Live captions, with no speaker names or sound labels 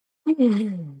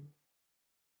Mm.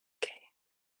 Okay.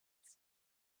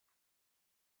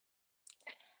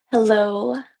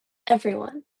 Hello,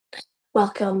 everyone.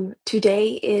 Welcome.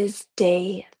 Today is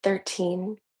day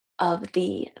 13 of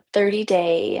the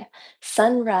 30-day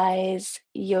Sunrise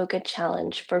Yoga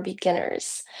Challenge for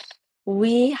beginners.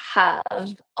 We have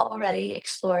already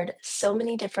explored so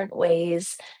many different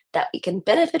ways that we can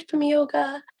benefit from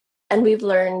yoga, and we've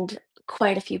learned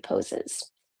quite a few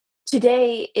poses.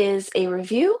 Today is a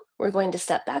review. We're going to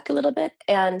step back a little bit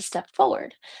and step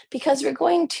forward because we're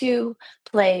going to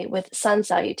play with sun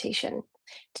salutation.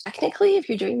 Technically, if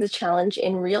you're doing the challenge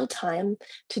in real time,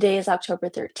 today is October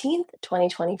 13th,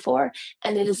 2024,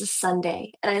 and it is a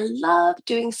Sunday. And I love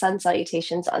doing sun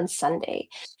salutations on Sunday.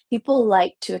 People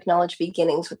like to acknowledge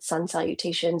beginnings with sun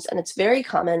salutations, and it's very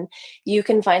common. You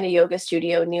can find a yoga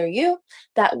studio near you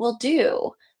that will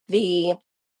do the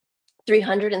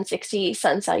 360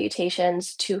 sun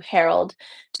salutations to herald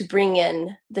to bring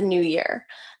in the new year,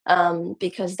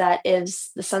 because that is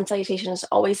the sun salutation is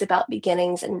always about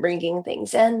beginnings and bringing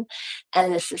things in.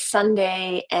 And this is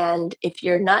Sunday, and if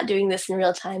you're not doing this in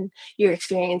real time, you're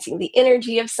experiencing the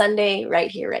energy of Sunday right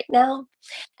here, right now.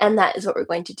 And that is what we're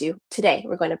going to do today.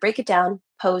 We're going to break it down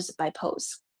pose by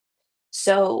pose.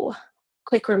 So,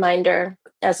 quick reminder,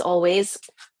 as always,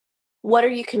 what are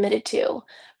you committed to?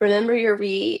 Remember your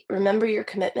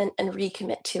commitment and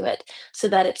recommit to it so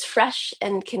that it's fresh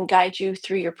and can guide you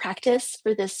through your practice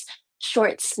for this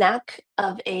short snack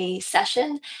of a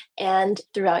session and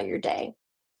throughout your day.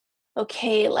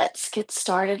 Okay, let's get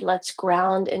started. Let's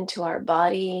ground into our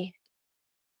body.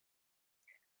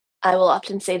 I will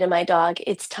often say to my dog,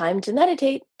 it's time to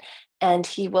meditate, and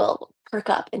he will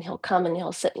perk up and he'll come and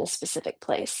he'll sit in a specific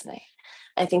place. And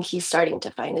I think he's starting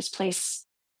to find his place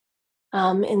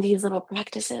in these little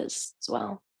practices as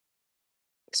well.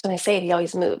 So when I say it, he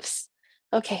always moves.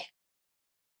 Okay,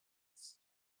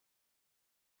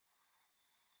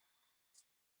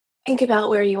 think about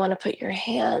where you want to put your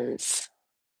hands.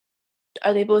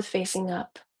 Are they both facing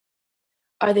up?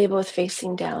 Are they both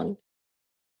facing down?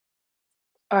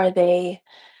 Are they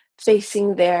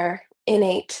facing their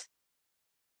innate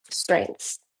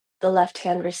strengths? The left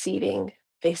hand receiving,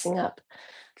 facing up,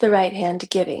 the right hand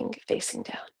giving, facing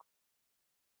down.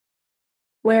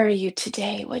 Where are you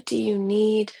today? What do you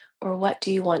need or what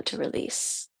do you want to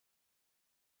release?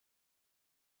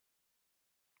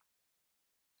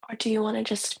 Or do you want to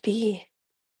just be?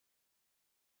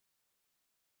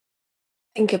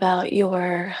 Think about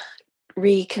your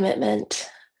recommitment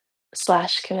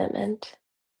slash commitment.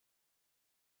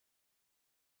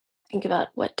 Think about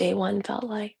what day one felt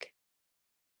like.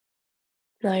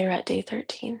 Now you're at day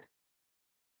 13.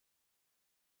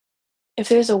 If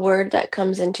there's a word that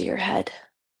comes into your head,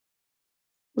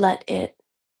 let it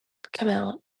come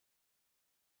out.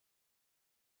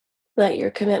 Let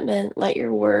your commitment, let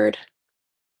your word,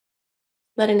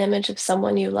 let an image of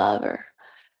someone you love or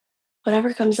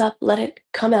whatever comes up, let it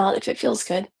come out if it feels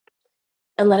good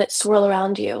and let it swirl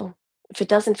around you. If it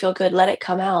doesn't feel good, let it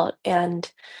come out. And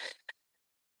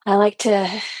I like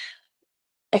to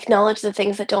acknowledge the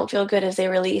things that don't feel good as they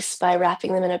release by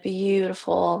wrapping them in a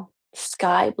beautiful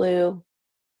sky blue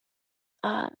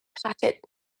uh, packet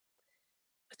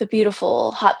with a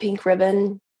beautiful hot pink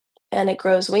ribbon, and it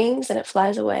grows wings and it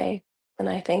flies away, and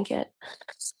I thank it.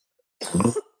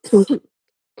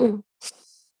 Mm.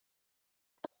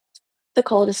 The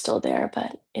cold is still there,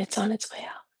 but it's on its way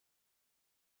out.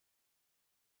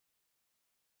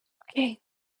 Okay,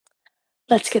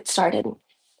 let's get started.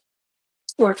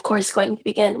 We're, of course, going to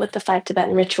begin with the five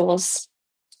Tibetan rituals.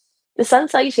 The sun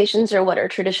salutations are what are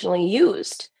traditionally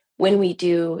used when we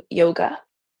do yoga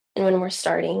and when we're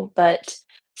starting, but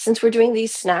since we're doing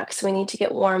these snacks, we need to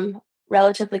get warm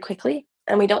relatively quickly,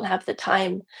 and we don't have the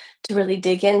time to really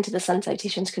dig into the sun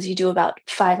salutations because you do about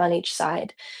five on each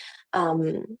side.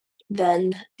 um,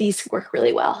 then these work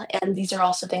really well. And these are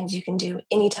also things you can do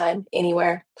anytime,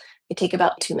 anywhere. They take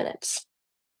about 2 minutes.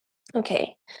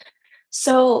 Okay,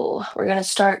 so we're going to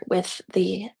start with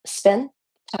the spin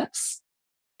tucks,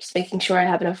 just making sure I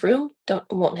have enough room, don't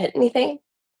won't hit anything.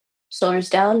 Shoulders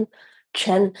down,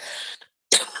 chin.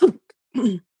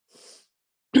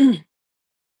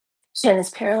 Chin is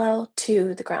parallel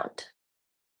to the ground.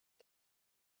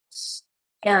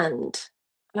 And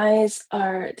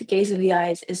the gaze of the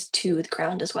eyes is to the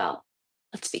ground as well.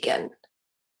 Let's begin.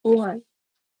 One,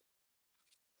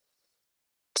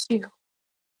 two,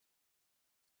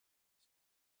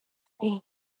 three,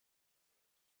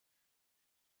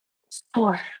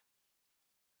 four,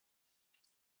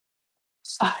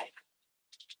 five.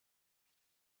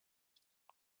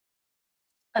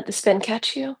 Let the spin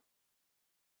catch you.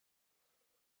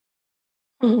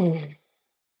 Mm,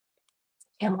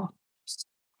 camel.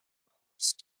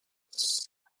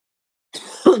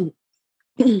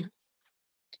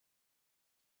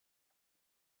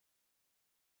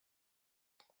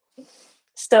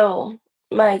 So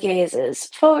my gaze is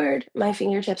forward, my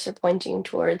fingertips are pointing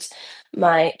towards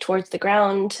the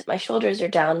ground, my shoulders are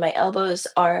down, my elbows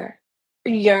are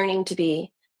yearning to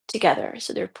be together,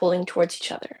 so they're pulling towards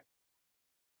each other.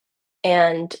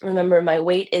 And remember, my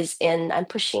weight is in, I'm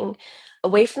pushing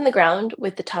away from the ground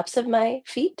with the tops of my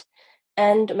feet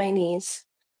and my knees.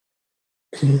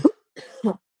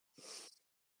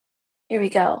 Here we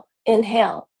go.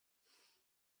 Inhale.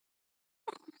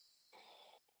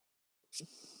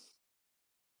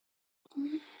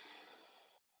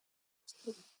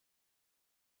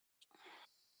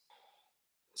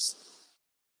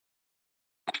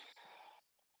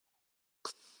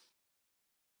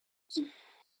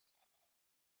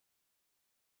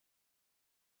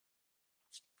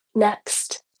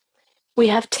 Next, we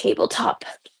have tabletop.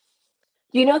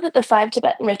 You know that the five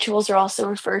Tibetan rituals are also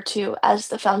referred to as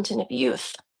the fountain of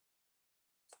youth.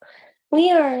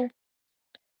 We are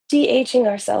de-aging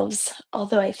ourselves,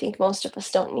 although I think most of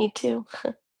us don't need to.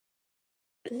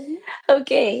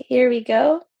 Okay, here we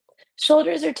go.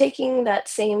 Shoulders are taking that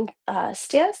same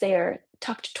stance. They are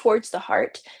tucked towards the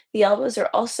heart. The elbows are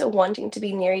also wanting to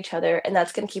be near each other, and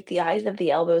that's going to keep the eyes of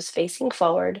the elbows facing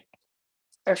forward.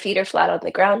 Our feet are flat on the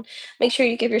ground. Make sure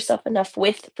you give yourself enough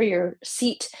width for your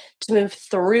seat to move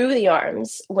through the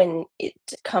arms when it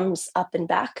comes up and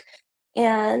back.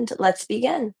 And let's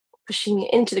begin. Pushing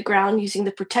into the ground using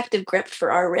the protective grip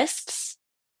for our wrists.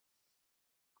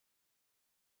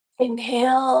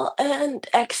 Inhale and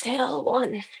exhale.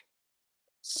 One,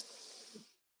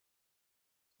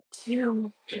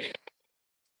 two,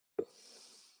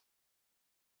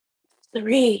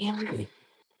 three,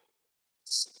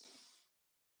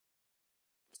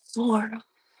 four,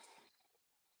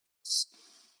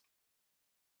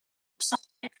 five.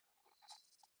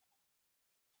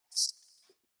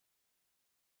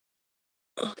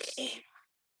 Okay,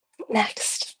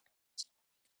 next.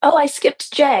 Oh, I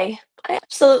skipped J. I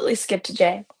absolutely skipped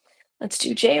J. Let's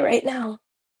do J right now.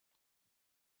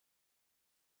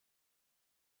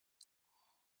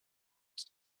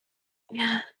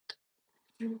 Yeah.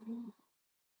 Mhm.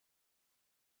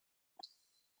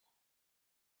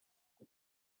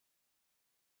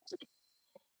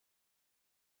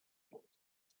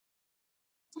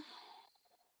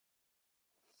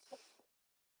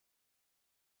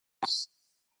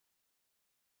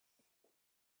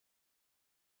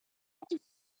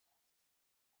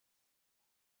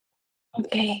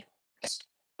 Okay.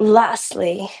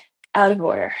 Lastly, out of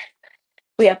order,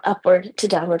 we have upward to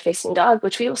downward facing dog,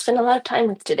 which we will spend a lot of time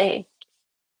with today.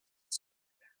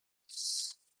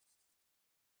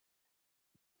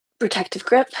 Protective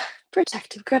grip,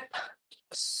 protective grip.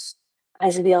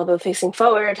 Eyes of the elbow facing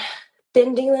forward.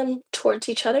 Bending them towards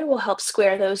each other will help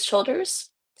square those shoulders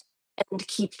and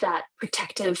keep that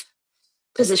protective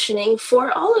positioning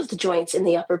for all of the joints in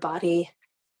the upper body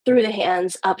through the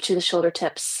hands up to the shoulder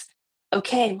tips.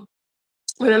 Okay,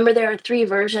 remember there are three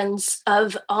versions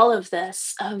of all of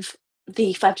this, of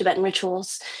the five Tibetan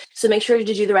rituals. So make sure to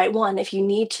do the right one. If you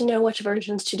need to know which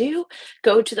versions to do,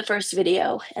 go to the first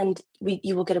video and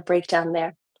you will get a breakdown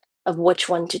there of which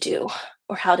one to do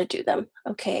or how to do them.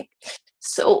 Okay,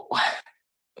 so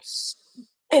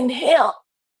inhale.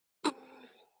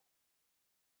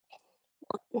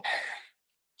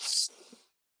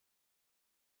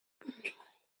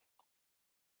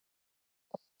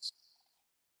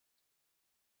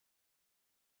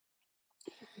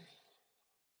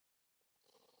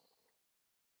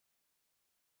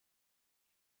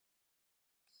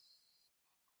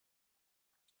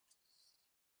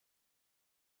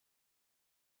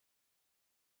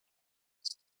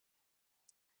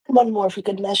 One more for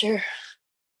good measure.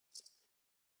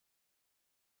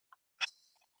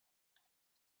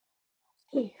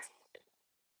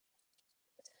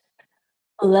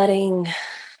 Letting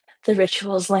the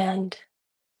rituals land.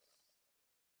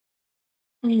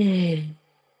 Mm.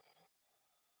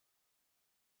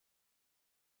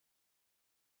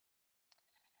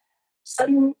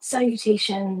 Sun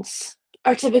salutations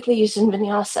are typically used in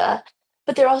vinyasa,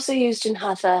 but they're also used in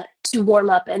hatha to warm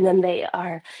up, and then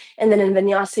in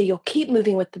vinyasa, you'll keep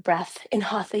moving with the breath. In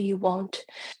hatha, you won't.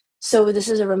 So, this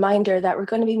is a reminder that we're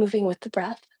going to be moving with the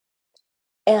breath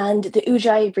and the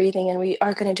ujjayi breathing, and we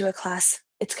are going to do a class.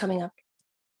 It's coming up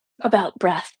about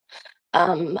breath.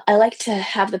 I like to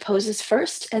have the poses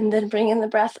first and then bring in the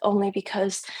breath only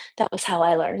because that was how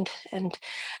I learned. And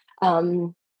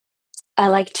um, I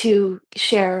like to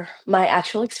share my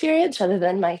actual experience rather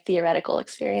than my theoretical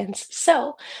experience.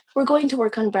 So, we're going to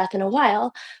work on breath in a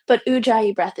while, but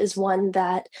Ujjayi breath is one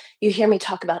that you hear me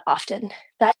talk about often.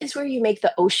 That is where you make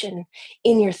the ocean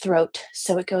in your throat.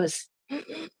 So it goes.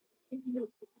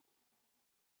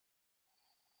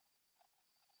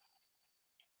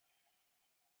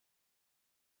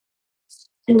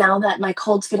 And now that my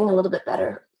cold's getting a little bit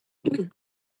better,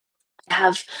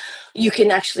 have you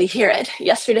can actually hear it.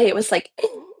 Yesterday it was like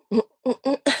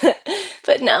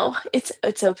but now it's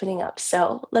opening up.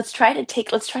 So let's try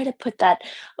to put that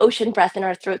ocean breath in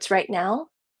our throats right now.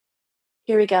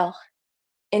 Here we go.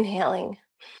 Inhaling.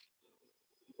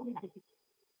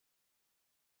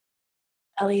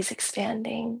 Belly's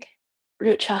expanding.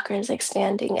 Root chakra is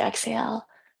expanding. Exhale.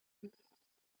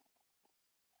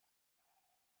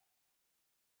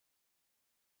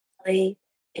 Belly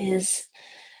is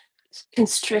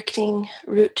constricting.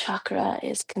 Root chakra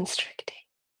is constricting.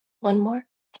 One more.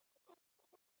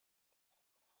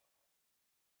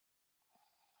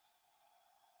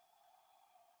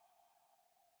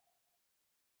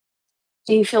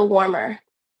 Do you feel warmer?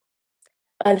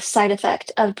 A side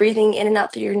effect of breathing in and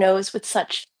out through your nose with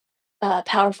such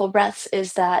powerful breaths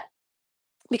is that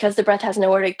because the breath has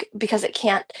nowhere to, because it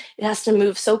can't, it has to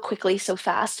move so quickly, so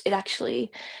fast, it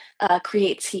actually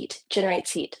creates heat,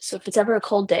 generates heat. So if it's ever a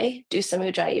cold day, do some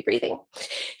Ujjayi breathing.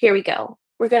 Here we go.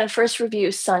 We're going to first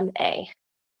review Sun A,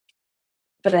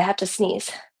 but I have to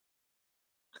sneeze.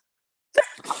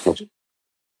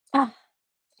 Ah,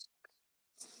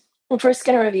 I'm first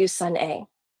going to review Sun A.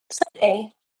 Sun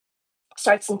A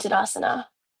starts in Tadasana.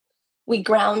 We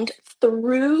ground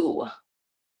through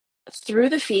through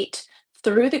the feet,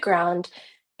 through the ground,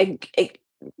 eg- eg-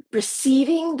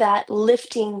 receiving that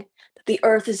lifting that the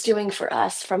earth is doing for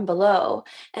us from below.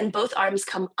 And both arms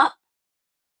come up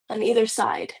on either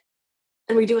side.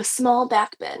 And we do a small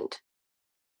back bend.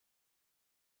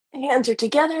 Hands are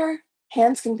together,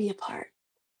 hands can be apart.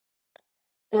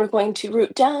 And we're going to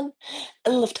root down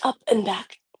and lift up and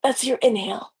back. That's your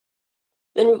inhale.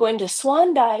 Then we're going to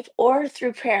swan dive or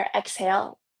through prayer,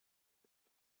 exhale,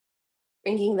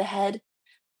 bringing the head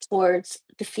towards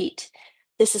the feet.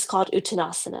 This is called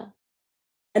Uttanasana.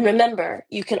 And remember,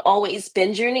 you can always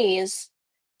bend your knees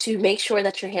to make sure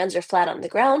that your hands are flat on the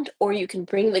ground, or you can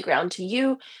bring the ground to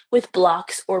you with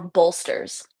blocks or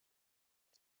bolsters.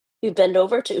 We bend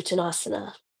over to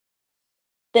Uttanasana.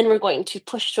 Then we're going to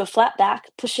push to a flat back,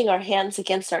 pushing our hands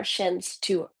against our shins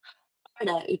to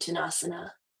Ardha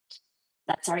Uttanasana.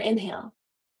 That's our inhale.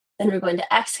 Then we're going to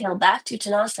exhale back to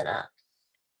Uttanasana.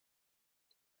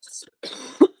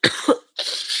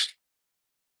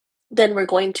 Then we're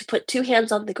going to put two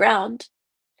hands on the ground.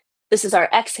 This is our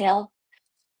exhale.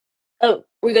 Oh,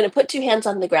 we're going to put two hands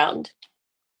on the ground.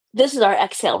 This is our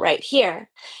exhale right here.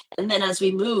 And then as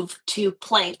we move to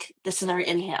plank, this is our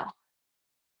inhale.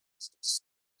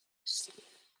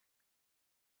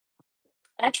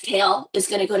 Exhale is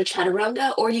going to go to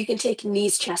chaturanga, or you can take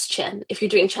knees, chest, chin. If you're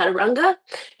doing chaturanga,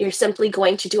 you're simply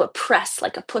going to do a press,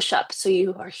 like a push up. So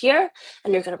you are here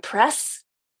and you're going to press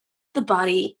the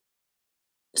body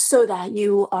so that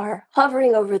you are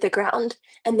hovering over the ground,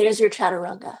 and there's your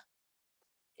chaturanga.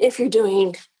 If you're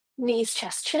doing knees,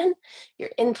 chest, chin,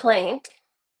 you're in plank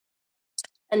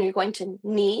and you're going to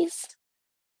knees.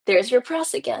 There's your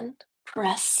press again.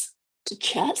 Press to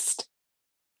chest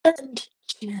and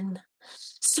chin.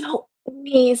 So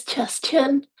knees, chest,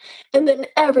 chin, and then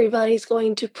everybody's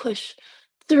going to push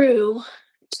through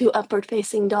to upward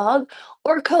facing dog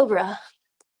or cobra.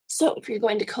 So if you're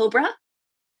going to cobra,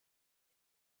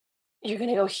 you're going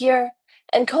to go here,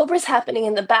 and cobra's happening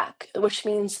in the back, which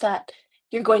means that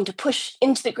you're going to push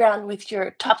into the ground with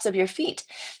your tops of your feet,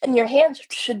 and your hands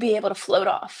should be able to float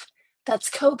off.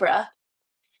 That's cobra.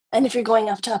 And if you're going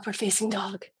up to upward facing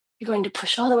dog, you're going to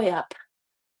push all the way up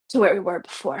to where we were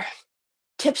before.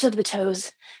 Tips of the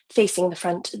toes facing the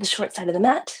front, the short side of the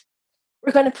mat.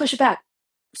 We're going to push back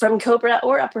from cobra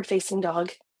or upward facing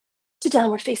dog to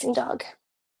downward facing dog.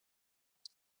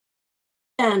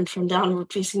 And from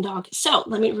downward facing dog. So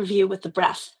let me review with the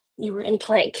breath. You were in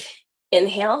plank.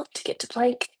 Inhale to get to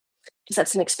plank, because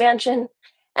that's an expansion.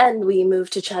 And we move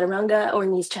to chaturanga or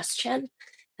knees, chest, chin.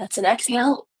 That's an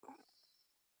exhale.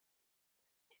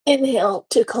 Inhale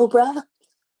to cobra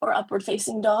or upward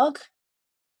facing dog.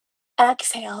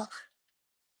 Exhale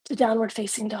to downward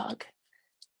facing dog.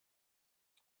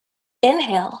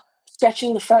 Inhale,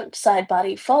 stretching the front side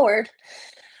body forward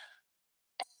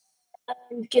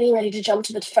and getting ready to jump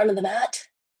to the front of the mat.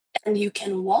 And you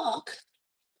can walk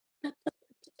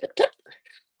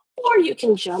or you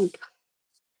can jump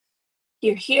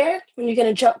You're here, and you're going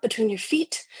to jump between your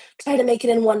feet. Try to make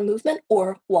it in one movement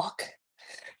or walk.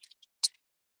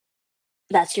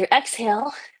 That's your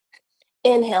exhale.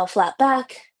 Inhale, flat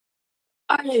back.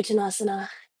 Ardha Uttanasana.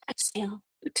 Exhale,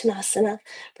 Uttanasana.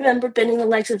 Remember, bending the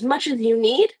legs as much as you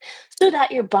need so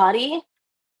that your body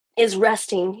is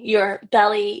resting. Your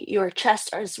belly, your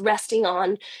chest is resting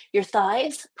on your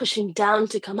thighs, pushing down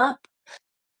to come up.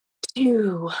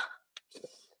 2.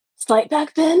 Slight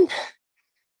back bend.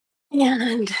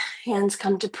 And hands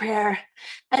come to prayer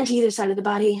and to either side of the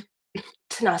body.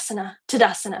 Tadasana.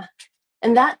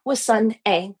 And that was Sun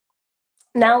A.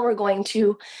 Now we're going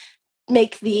to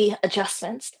make the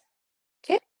adjustments.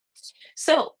 Okay.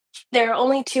 So there are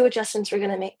only 2 adjustments we're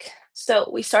going to make. So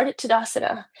we start at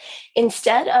Tadasana.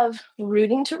 Instead of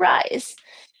rooting to rise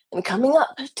and coming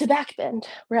up to back bend,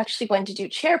 we're actually going to do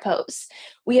chair pose.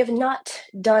 We have not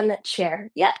done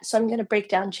chair yet, so I'm going to break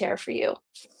down chair for you.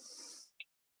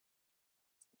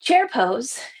 Chair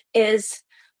pose is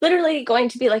literally going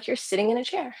to be like you're sitting in a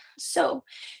chair. So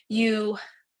you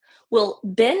will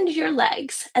bend your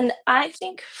legs. And I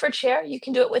think for chair, you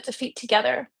can do it with the feet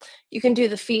together. You can do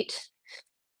the feet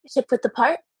hip width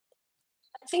apart.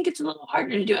 I think it's a little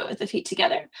harder to do it with the feet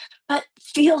together, but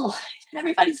feel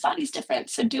everybody's body's different.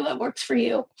 So do what works for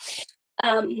you.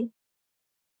 Um,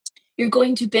 you're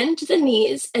going to bend the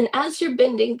knees. And as you're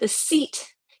bending, the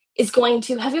seat is going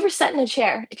to, have you ever sat in a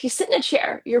chair? If you sit in a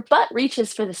chair, your butt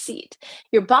reaches for the seat.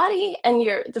 Your body and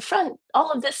the front,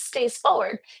 all of this stays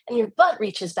forward and your butt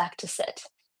reaches back to sit.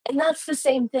 And that's the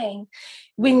same thing.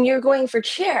 When you're going for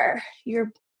chair,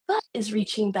 your butt is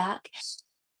reaching back.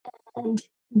 And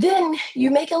then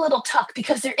you make a little tuck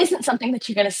because there isn't something that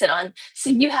you're going to sit on. So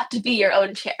you have to be your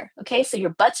own chair. Okay. So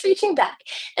your butt's reaching back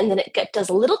and then does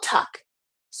a little tuck,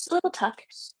 just a little tuck.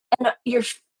 And your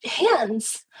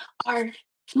hands are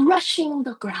brushing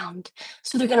the ground.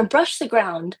 So they're going to brush the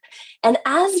ground. And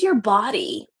as your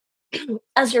body,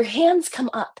 as your hands come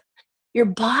up, your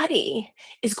body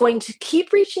is going to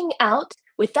keep reaching out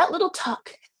with that little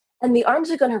tuck. And the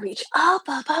arms are going to reach up,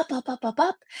 up, up, up, up, up,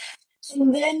 up.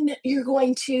 And then you're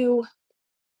going to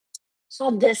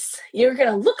hold this, you're going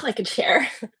to look like a chair.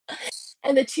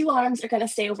 And the 2 arms are going to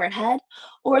stay overhead,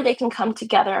 or they can come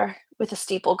together with a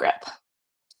steeple grip.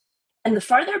 And the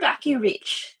farther back you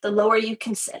reach, the lower you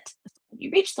can sit. The farther you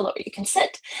reach, the lower you can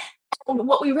sit. And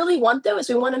what we really want, though, is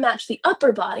we want to match the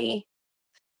upper body.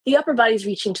 The upper body's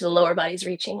reaching to the lower body's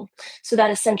reaching. So that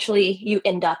essentially you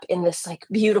end up in this like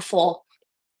beautiful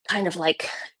kind of like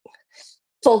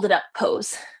folded up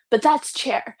pose. But that's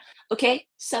chair. Okay.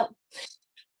 So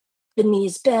the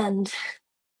knees bend.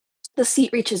 The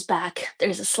seat reaches back.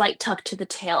 There's a slight tuck to the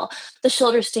tail. The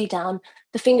shoulders stay down.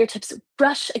 The fingertips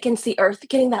brush against the earth,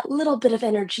 getting that little bit of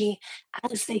energy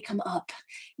as they come up.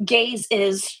 Gaze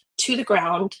is to the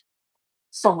ground,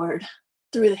 forward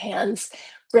through the hands.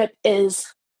 Grip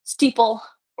is steeple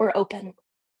or open.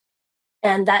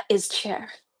 And that is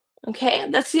chair. Okay,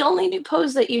 that's the only new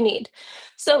pose that you need.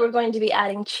 So we're going to be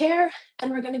adding chair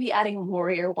and we're going to be adding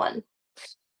warrior 1.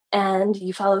 And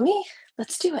you follow me.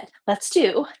 Let's do it. Let's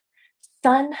do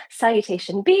Sun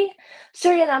Salutation B,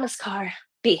 Surya Namaskar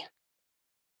B.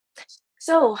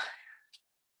 So,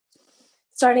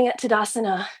 starting at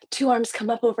Tadasana, 2 arms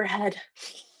come up overhead,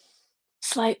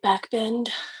 slight back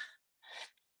bend,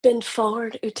 bend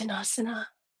forward, Uttanasana.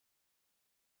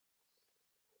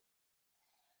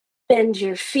 Bend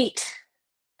your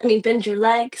bend your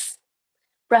legs,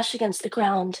 brush against the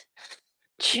ground,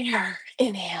 chair,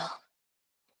 inhale.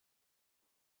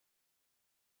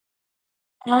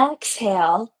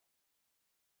 Exhale,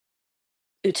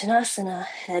 Uttanasana,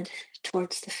 head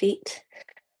towards the feet,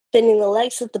 bending the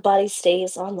legs so that the body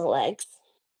stays on the legs.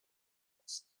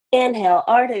 Inhale,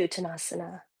 Ardha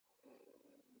Uttanasana.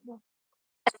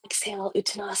 Exhale,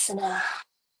 Uttanasana.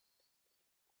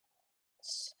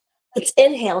 Let's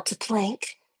inhale to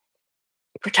plank.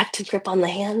 Protected grip on the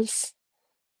hands.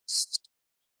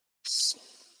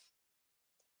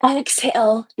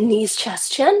 Exhale, knees,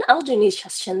 chest, chin. I'll do knees,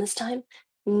 chest, chin this time.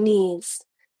 Knees,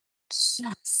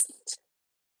 chest.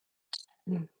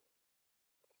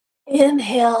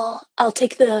 Inhale, I'll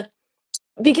take the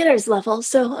beginner's level.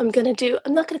 So I'm not going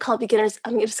to call it beginners.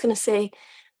 I'm just going to say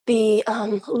the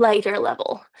lighter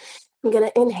level. I'm going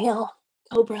to inhale,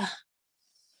 cobra.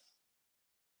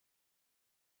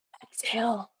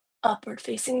 Exhale, upward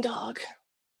facing dog.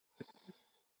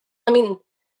 Inhale,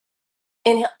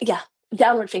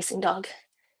 downward facing dog.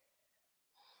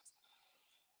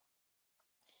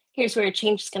 Here's where a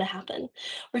change is going to happen.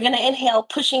 We're going to inhale,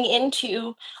 pushing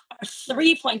into our are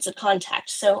 3 points of contact.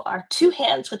 So our two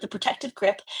hands with the protective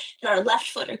grip and our left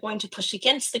foot are going to push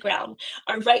against the ground.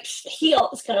 Our right heel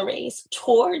is going to raise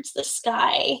towards the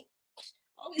sky.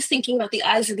 Always thinking about the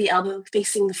eyes of the elbow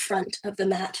facing the front of the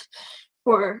mat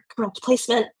for correct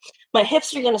placement. My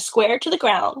hips are going to square to the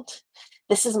ground.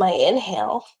 This is my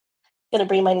inhale. I'm going to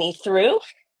bring my knee through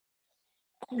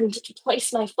and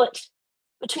place my foot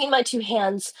between my two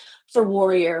hands for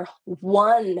warrior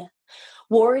one.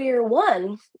 Warrior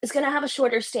one is going to have a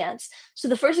shorter stance. So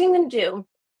the first thing I'm going to do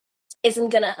is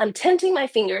I'm tenting my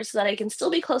fingers so that I can still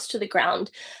be close to the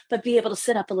ground, but be able to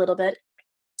sit up a little bit.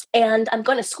 And I'm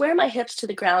going to square my hips to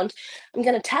the ground. I'm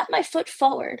going to tap my foot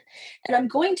forward, and I'm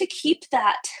going to keep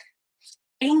that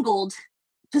angled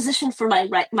position for my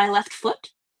left foot.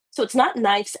 So it's not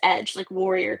knife's edge like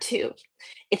warrior two.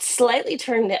 It's slightly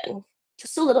turned in,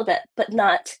 just a little bit, but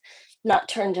not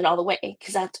turned in all the way,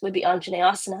 because that would be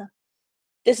Anjaneyasana.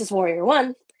 This is warrior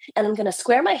one, and I'm going to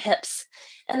square my hips,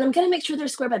 and I'm going to make sure they're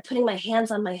square by putting my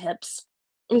hands on my hips.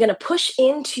 I'm going to push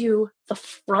into the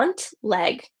front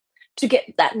leg to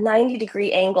get that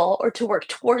 90-degree angle or to work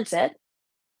towards it.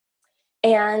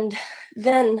 And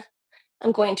then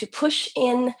I'm going to push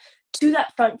in to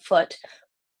that front foot,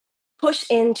 push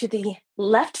into the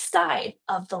left side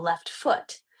of the left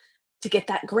foot to get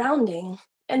that grounding,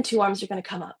 and two arms are going to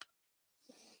come up.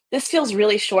 This feels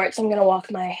really short, so I'm going to walk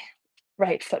my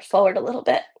right foot forward a little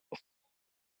bit.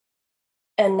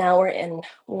 And now we're in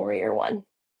warrior one.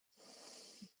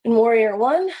 In warrior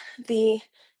one, the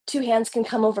two hands can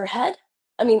come overhead.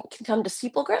 Can come to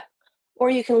steeple grip, or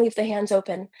you can leave the hands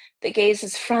open. The gaze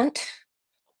is front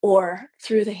or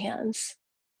through the hands.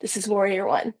 This is warrior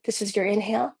one. This is your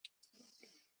inhale.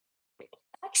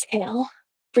 Exhale,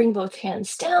 bring both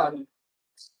hands down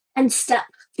and step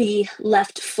the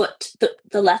left foot,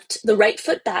 the right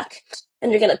foot back.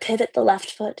 And you're going to pivot the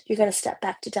left foot. You're going to step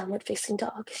back to downward facing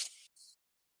dog.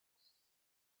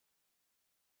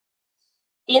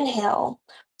 Inhale,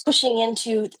 pushing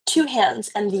into the two hands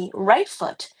and the right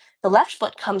foot. The left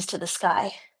foot comes to the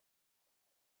sky.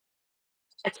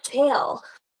 Exhale,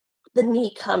 the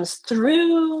knee comes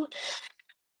through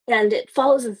and it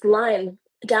follows its line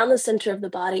down the center of the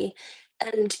body.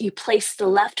 And you place the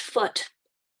left foot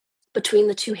between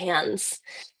the two hands.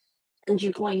 And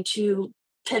you're going to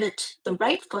pivot the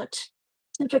right foot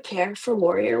to prepare for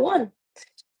warrior one.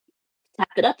 Tap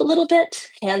it up a little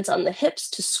bit, hands on the hips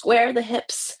to square the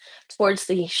hips towards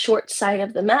the short side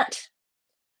of the mat,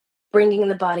 bringing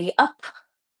the body up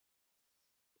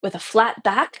with a flat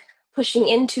back, pushing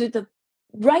into the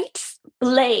right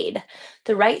blade,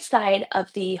 the right side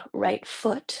of the right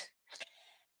foot,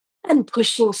 and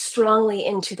pushing strongly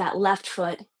into that left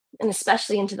foot, and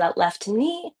especially into that left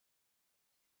knee,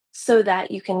 so that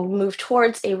you can move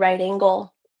towards a right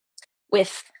angle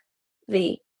with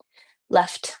the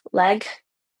left leg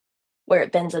where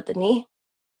it bends at the knee.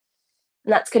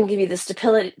 And that's going to give you the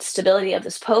stability of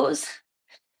this pose.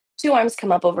 Two arms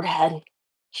come up overhead,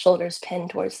 shoulders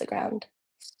pinned towards the ground.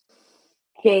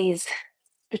 Gaze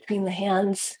between the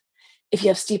hands. If you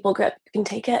have steeple grip, you can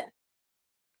take it.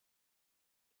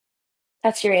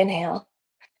 That's your inhale.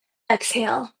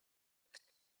 Exhale.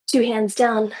 Two hands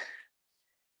down.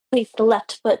 Place the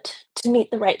left foot to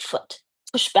meet the right foot.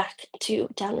 Push back to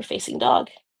downward facing dog.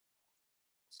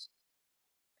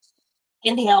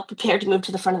 Inhale, prepare to move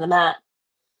to the front of the mat.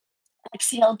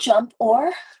 Exhale, jump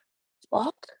or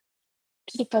walk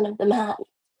to the front of the mat.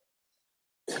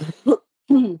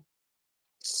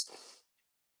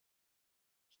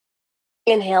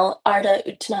 Inhale, Ardha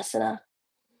Uttanasana.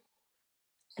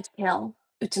 Exhale,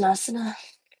 Uttanasana.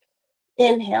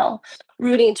 Inhale,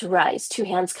 rooting to rise. Two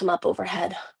hands come up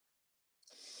overhead.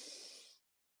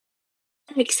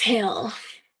 Exhale,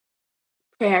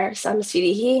 prayer,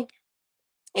 Samasiddhi.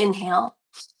 Inhale,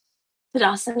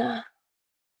 Tadasana.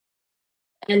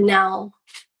 And now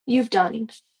you've done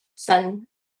Sun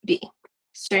B,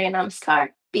 Surya Namaskar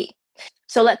B.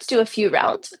 So let's do a few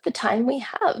rounds with the time we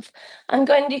have. I'm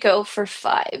going to go for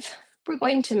 5. We're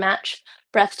going to match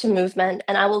breath to movement,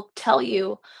 and I will tell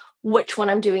you which one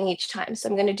I'm doing each time. So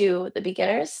I'm going to do the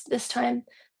beginners this time,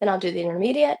 then I'll do the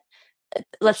intermediate.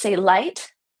 Let's say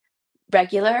light,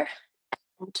 regular,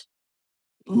 and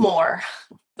more.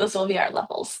 Those will be our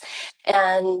levels.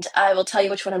 And I will tell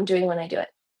you which one I'm doing when I do it.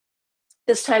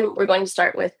 This time we're going to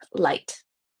start with light.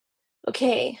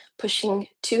 Okay, pushing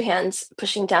two hands,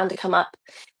 pushing down to come up.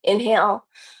 Inhale,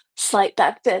 slight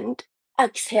back bend.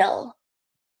 Exhale,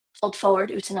 fold forward,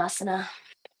 Uttanasana.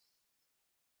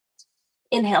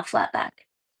 Inhale, flat back.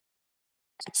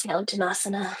 Exhale,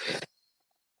 Uttanasana.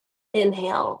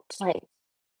 Inhale, plank.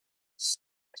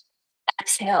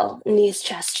 Exhale, knees,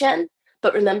 chest, chin.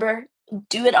 But remember,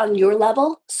 do it on your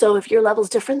level. So if your level's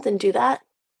different, then do that.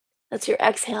 That's your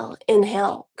exhale.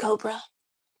 Inhale, cobra.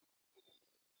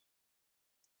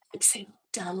 Exhale,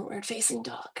 downward facing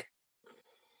dog.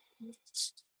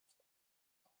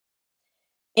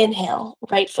 Inhale,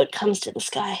 right foot comes to the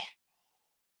sky.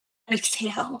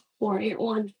 Exhale, warrior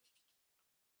one.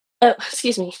 Oh,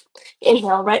 excuse me.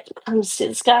 Inhale, right foot comes to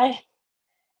the sky.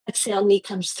 Exhale, knee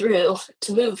comes through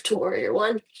to move to warrior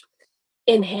one.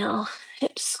 Inhale,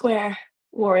 hips square,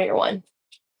 warrior one.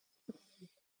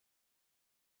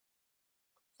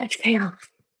 Exhale,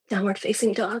 downward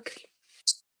facing dog.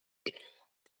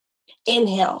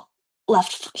 Inhale,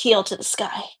 left heel to the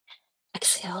sky.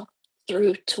 Exhale,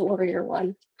 through to warrior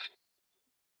one.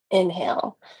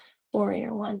 Inhale,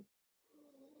 warrior one.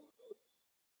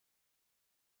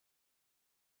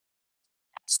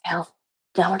 Exhale,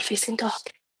 downward facing dog.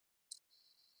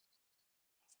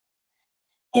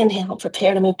 Inhale,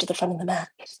 prepare to move to the front of the mat.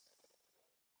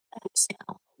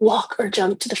 Exhale, walk or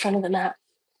jump to the front of the mat.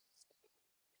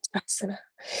 Asana.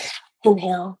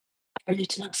 Inhale,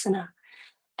 Ardha.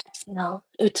 Exhale,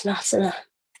 Uttanasana.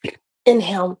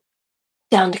 Inhale,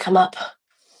 down to come up.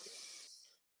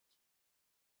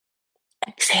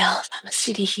 Exhale,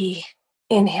 Namaskar.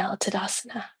 Inhale,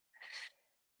 Tadasana.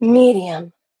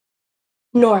 Medium,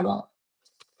 normal.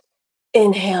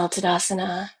 Inhale,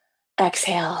 Tadasana.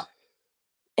 Exhale.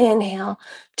 Inhale,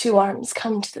 two arms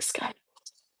come to the sky.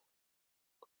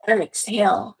 And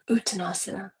exhale,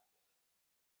 Uttanasana.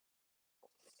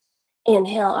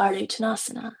 Inhale, Ardha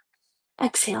Uttanasana.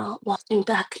 Exhale, walking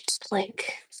back to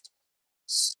plank.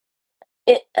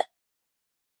 It,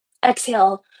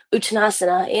 exhale,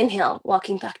 Uttanasana. Inhale,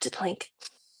 walking back to plank.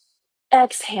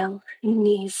 Exhale,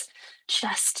 knees,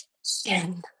 chest,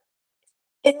 chin.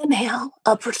 Inhale,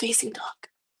 upward facing dog.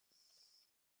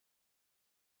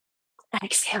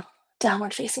 Exhale,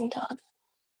 downward facing dog.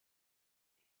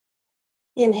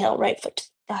 Inhale, right foot to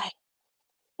the thigh.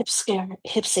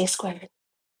 Hips stay squared.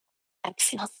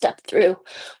 Exhale, step through,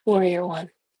 warrior one.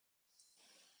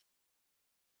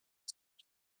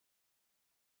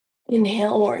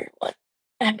 Inhale, warrior one.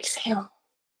 Exhale,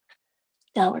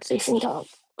 downward facing dog.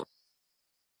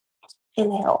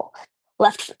 Inhale,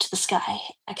 left foot to the sky.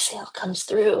 Exhale, comes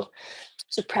through.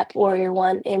 So prep warrior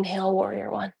one. Inhale, warrior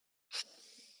one.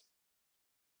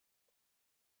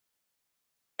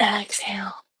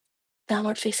 Exhale,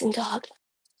 downward facing dog.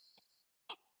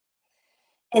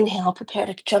 Inhale, prepare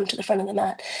to jump to the front of the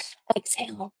mat.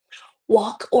 Exhale,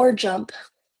 walk or jump to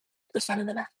the front of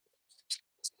the mat.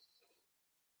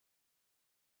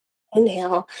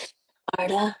 Inhale,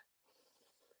 Ardha.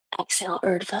 Exhale,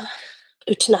 Urdhva.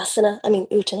 Uttanasana.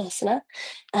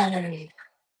 And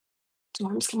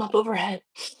arms come up overhead.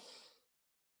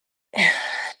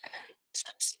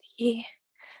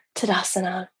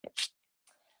 Tadasana.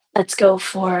 Let's go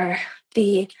for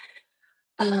the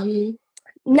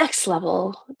next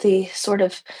level, the sort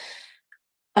of,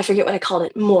 I forget what I called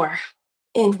it, more.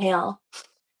 Inhale,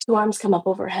 two arms come up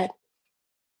overhead.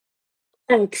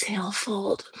 Exhale,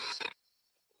 fold.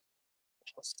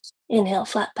 Inhale,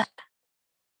 flat back.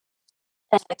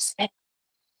 Exhale,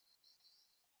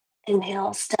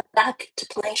 inhale, step back to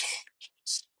plank.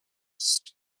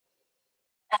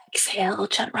 Exhale,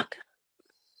 chaturanga.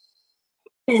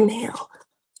 Inhale,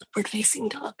 upward facing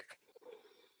dog.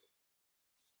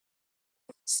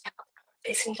 Exhale,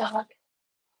 facing dog.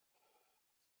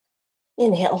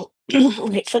 Inhale,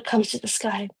 right foot comes to the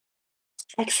sky.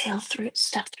 Exhale,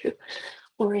 step through,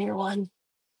 warrior one.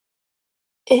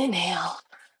 Inhale,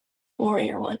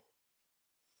 warrior one.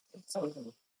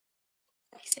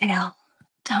 Exhale,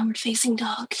 downward facing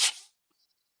dog.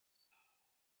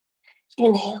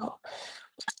 Inhale,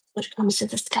 foot comes to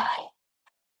the sky.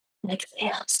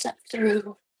 Exhale, step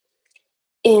through.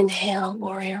 Inhale,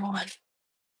 warrior one.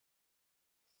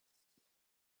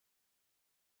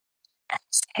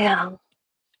 Exhale,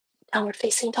 downward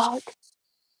facing dog.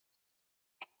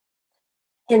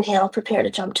 Inhale, prepare to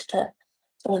jump to the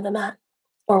front of the mat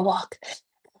or walk.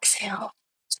 Exhale.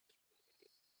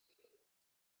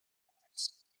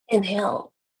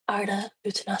 Inhale, Ardha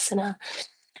Uttanasana.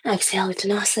 Exhale,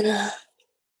 Uttanasana.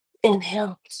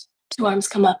 Inhale, two arms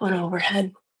come up and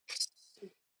overhead.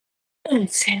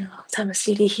 Exhale,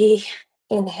 Namaskar.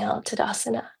 Inhale,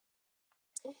 Tadasana.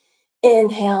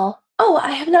 Inhale. Oh,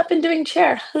 I have not been doing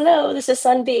chair. Hello, this is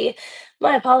Sun B.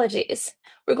 My apologies.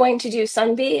 We're going to do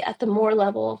Sun B at the more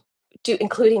level,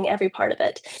 including every part of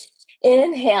it.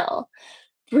 Inhale,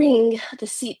 bring the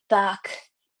seat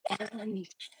back and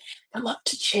come up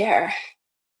to chair.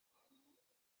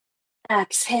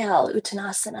 Exhale,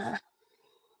 Uttanasana.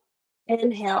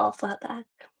 Inhale, flat back.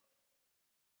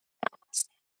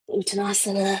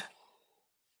 Uttanasana.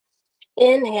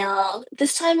 Inhale.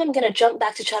 This time I'm going to jump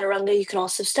back to chaturanga. You can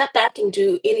also step back and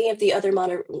do any of the other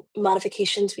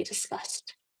modifications we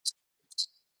discussed.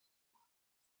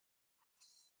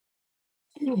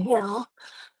 Inhale,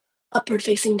 upward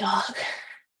facing dog.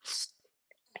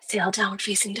 Exhale, downward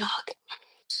facing dog.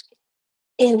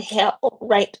 Inhale,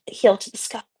 right heel to the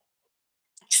sky.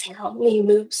 Exhale, knee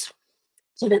moves.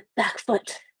 Pivot back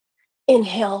foot.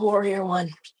 Inhale, warrior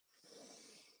one.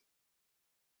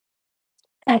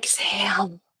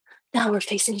 Exhale, downward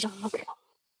facing dog.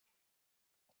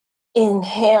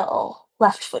 Inhale,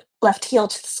 left foot, left heel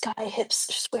to the sky,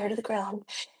 hips square to the ground.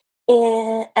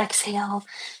 Exhale,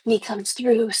 knee comes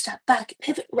through, step back,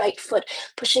 pivot right foot,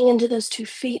 pushing into those 2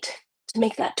 feet to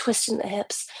make that twist in the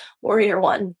hips. Warrior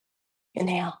one.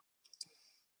 Inhale.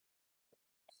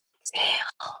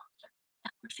 Exhale.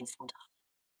 Downward facing dog.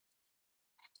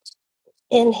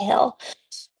 Inhale.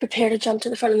 Prepare to jump to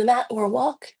the front of the mat or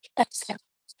walk. Exhale.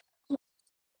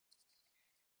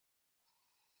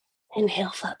 Inhale,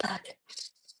 flat back.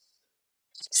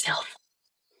 Exhale.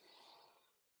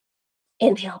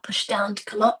 Inhale, push down to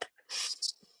come up.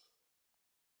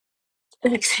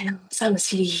 Exhale,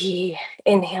 Samasthiti.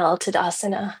 Inhale,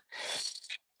 Tadasana.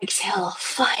 Exhale,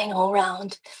 final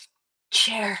round.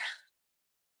 Chair.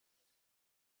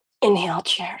 Inhale,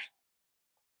 chair.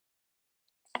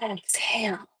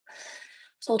 Exhale.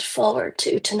 Fold forward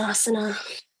to Uttanasana.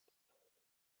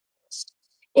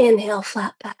 Inhale,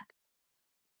 flat back.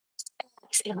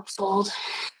 Exhale, fold.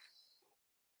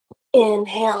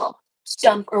 Inhale,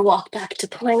 jump or walk back to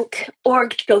plank or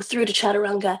go through to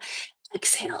chaturanga.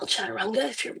 Exhale, chaturanga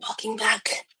if you're walking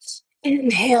back.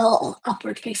 Inhale,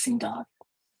 upward facing dog.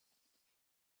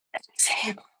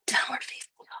 Exhale, downward facing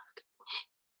dog.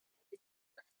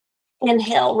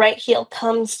 Inhale, right heel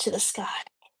comes to the sky.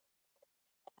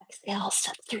 Exhale,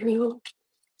 step through.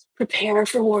 Prepare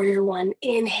for warrior one.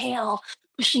 Inhale,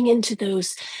 pushing into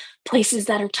those places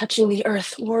that are touching the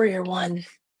earth. Warrior one.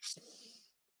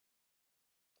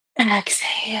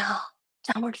 Exhale,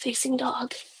 downward facing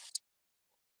dog.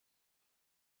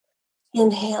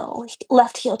 Inhale,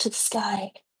 left heel to the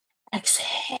sky.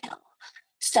 Exhale,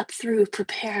 step through,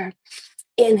 prepare.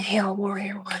 Inhale,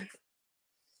 warrior one.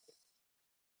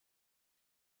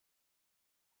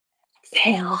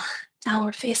 Exhale,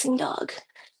 downward facing dog.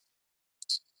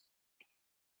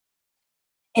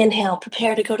 Inhale,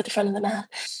 prepare to go to the front of the mat.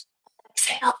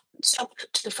 Exhale, jump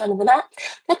to the front of the mat.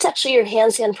 That's actually your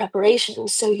handstand preparation.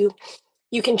 So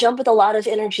you can jump with a lot of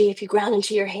energy. If you ground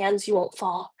into your hands, you won't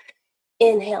fall.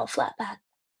 Inhale, flat back.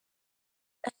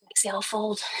 Exhale,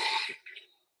 fold.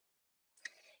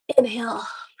 Inhale,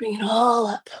 bring it all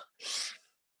up.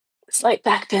 Slight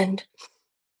back bend.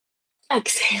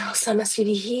 Exhale,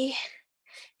 Samasthiti.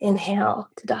 Inhale,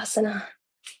 Tadasana.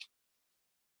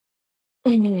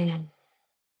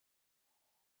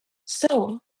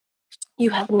 So you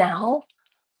have now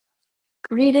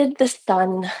greeted the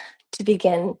sun to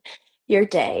begin your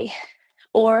day.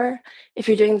 Or if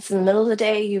you're doing this in the middle of the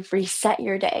day, you've reset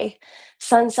your day.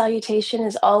 Sun salutation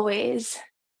is always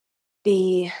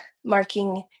the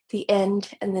marking the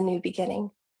end and the new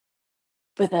beginning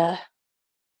with a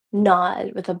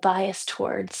nod, with a bias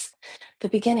towards the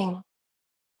beginning.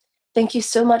 Thank you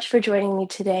so much for joining me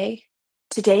today.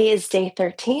 Today is day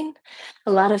 13.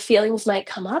 A lot of feelings might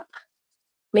come up.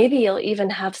 Maybe you'll even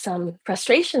have some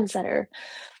frustrations that are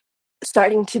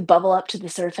starting to bubble up to the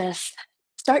surface.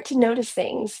 Start to notice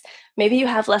things. Maybe you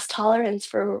have less tolerance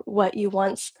for what you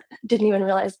once didn't even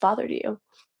realize bothered you.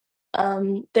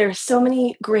 There are so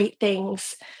many great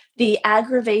things. The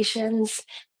aggravations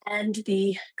and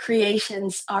the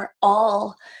creations are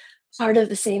all part of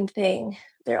the same thing.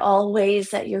 They're all ways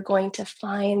that you're going to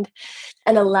find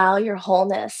and allow your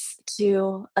wholeness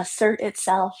to assert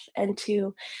itself and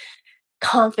to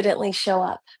confidently show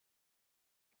up.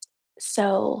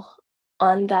 So,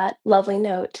 on that lovely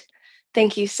note,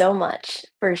 thank you so much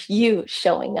for you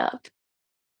showing up.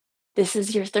 This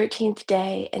is your 13th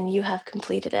day and you have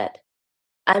completed it.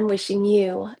 I'm wishing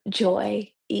you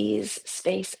joy, ease,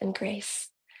 space, and grace.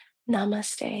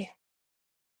 Namaste.